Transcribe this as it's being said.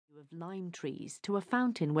of lime trees to a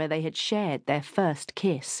fountain where they had shared their first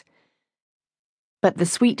kiss. But the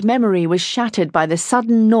sweet memory was shattered by the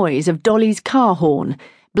sudden noise of Dolly's car horn,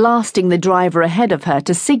 blasting the driver ahead of her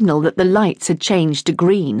to signal that the lights had changed to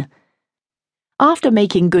green. After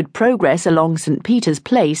making good progress along St. Peter's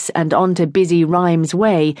Place and onto busy Rhymes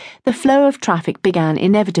Way, the flow of traffic began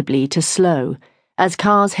inevitably to slow, as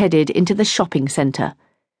cars headed into the shopping centre.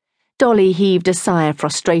 Dolly heaved a sigh of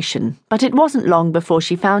frustration, but it wasn't long before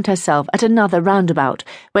she found herself at another roundabout,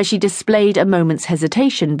 where she displayed a moment's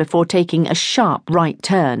hesitation before taking a sharp right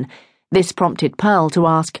turn. This prompted Pearl to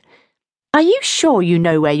ask, "Are you sure you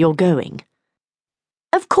know where you're going?"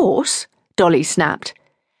 "Of course," Dolly snapped.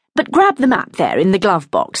 "But grab the map there in the glove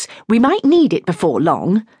box. We might need it before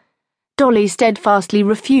long." Dolly steadfastly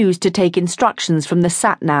refused to take instructions from the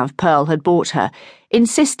sat-nav Pearl had bought her,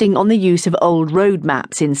 insisting on the use of old road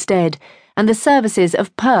maps instead, and the services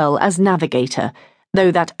of Pearl as navigator,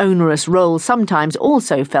 though that onerous role sometimes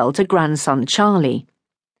also fell to grandson Charlie.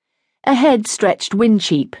 Ahead stretched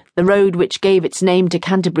Wincheap, the road which gave its name to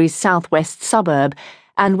Canterbury's southwest suburb,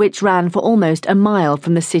 and which ran for almost a mile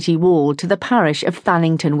from the city wall to the parish of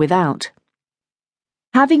Thannington without.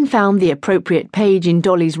 Having found the appropriate page in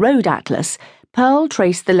Dolly's road atlas, Pearl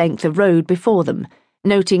traced the length of road before them,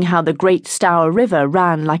 noting how the Great Stour River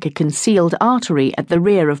ran like a concealed artery at the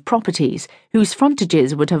rear of properties, whose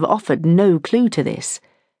frontages would have offered no clue to this.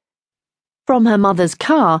 From her mother's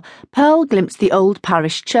car, Pearl glimpsed the old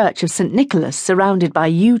parish church of St. Nicholas surrounded by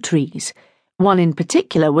yew trees. One in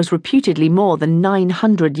particular was reputedly more than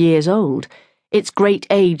 900 years old, its great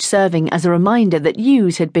age serving as a reminder that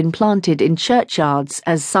yews had been planted in churchyards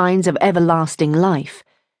as signs of everlasting life.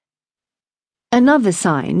 Another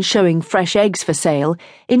sign, showing fresh eggs for sale,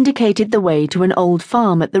 indicated the way to an old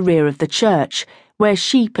farm at the rear of the church, where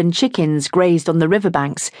sheep and chickens grazed on the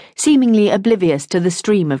riverbanks, seemingly oblivious to the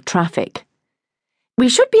stream of traffic. "We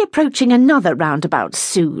should be approaching another roundabout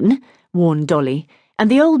soon," warned Dolly, "and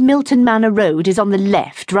the old Milton Manor Road is on the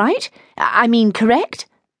left, right? I mean, correct?"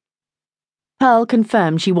 Pearl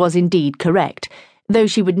confirmed she was indeed correct, though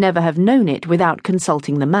she would never have known it without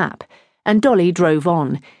consulting the map, and Dolly drove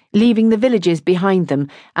on, leaving the villages behind them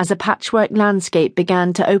as a patchwork landscape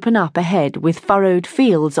began to open up ahead with furrowed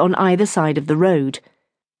fields on either side of the road.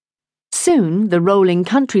 Soon, the rolling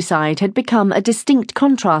countryside had become a distinct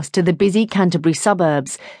contrast to the busy Canterbury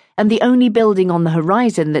suburbs, and the only building on the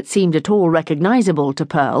horizon that seemed at all recognisable to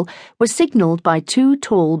Pearl was signalled by two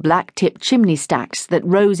tall black-tipped chimney stacks that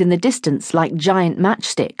rose in the distance like giant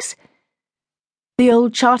matchsticks. "The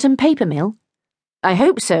old Chartham paper mill?" "I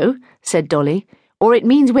hope so," said Dolly, "or it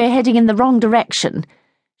means we're heading in the wrong direction."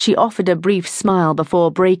 She offered a brief smile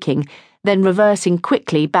before braking, then reversing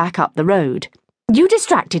quickly back up the road. "You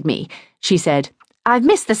distracted me," she said. "I've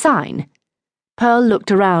missed the sign." Pearl looked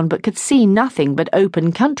around but could see nothing but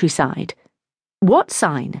open countryside. "What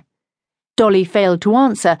sign?" Dolly failed to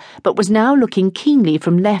answer, but was now looking keenly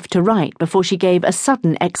from left to right before she gave a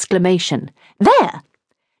sudden exclamation. "There!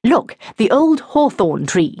 Look, the old hawthorn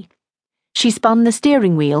tree." She spun the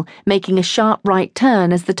steering wheel, making a sharp right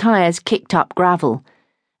turn as the tyres kicked up gravel.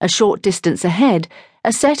 A short distance ahead,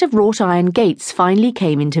 a set of wrought iron gates finally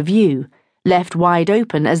came into view, left wide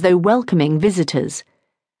open as though welcoming visitors.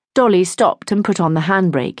 Dolly stopped and put on the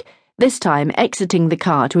handbrake, this time exiting the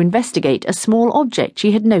car to investigate a small object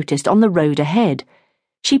she had noticed on the road ahead.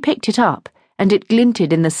 She picked it up, and it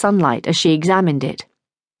glinted in the sunlight as she examined it.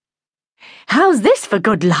 "How's this for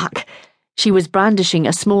good luck?" She was brandishing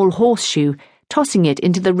a small horseshoe, tossing it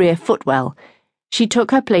into the rear footwell. She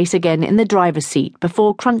took her place again in the driver's seat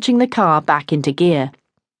before crunching the car back into gear.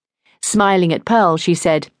 Smiling at Pearl, she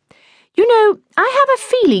said, "You know, I have a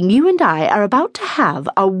feeling you and I are about to have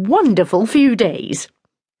a wonderful few days."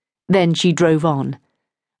 Then she drove on.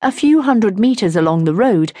 A few hundred metres along the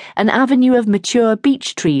road, an avenue of mature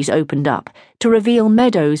beech trees opened up to reveal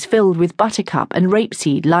meadows filled with buttercup and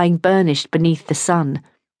rapeseed lying burnished beneath the sun.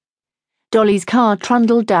 Dolly's car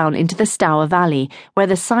trundled down into the Stour Valley, where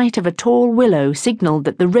the sight of a tall willow signalled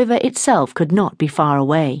that the river itself could not be far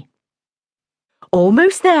away.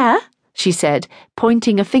 "Almost there," she said,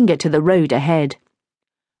 pointing a finger to the road ahead.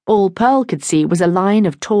 All Pearl could see was a line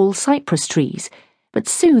of tall cypress trees, but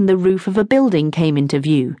soon the roof of a building came into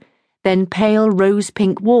view, then pale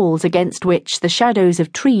rose-pink walls against which the shadows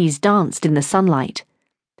of trees danced in the sunlight.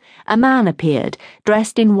 A man appeared,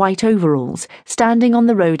 dressed in white overalls, standing on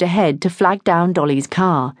the road ahead to flag down Dolly's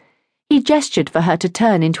car. He gestured for her to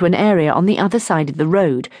turn into an area on the other side of the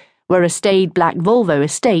road, where a staid black Volvo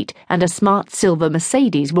estate and a smart silver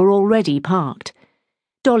Mercedes were already parked.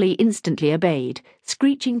 Dolly instantly obeyed,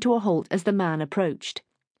 screeching to a halt as the man approached.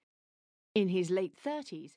 In his late 30s,